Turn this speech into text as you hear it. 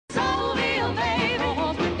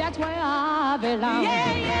I belong.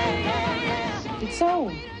 Yeah, yeah, yeah, yeah. It's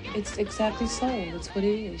soul. It's exactly soul. It's what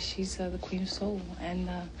it is. She's the queen of soul. And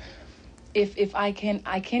if I can't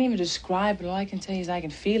even describe it. All I can tell you is I can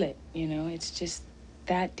feel it. You know, it's just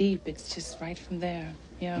that deep. It's just right from there.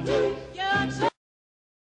 Yeah.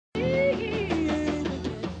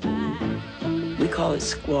 We call it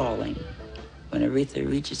squalling, when Aretha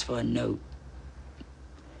reaches for a note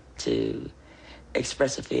to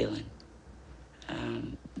express a feeling.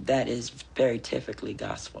 That is very typically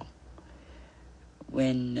gospel.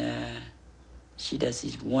 When she does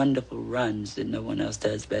these wonderful runs that no one else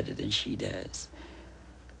does better than she does,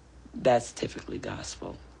 that's typically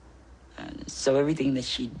gospel. So everything that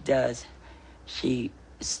she does, she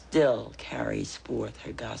still carries forth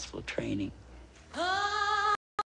her gospel training.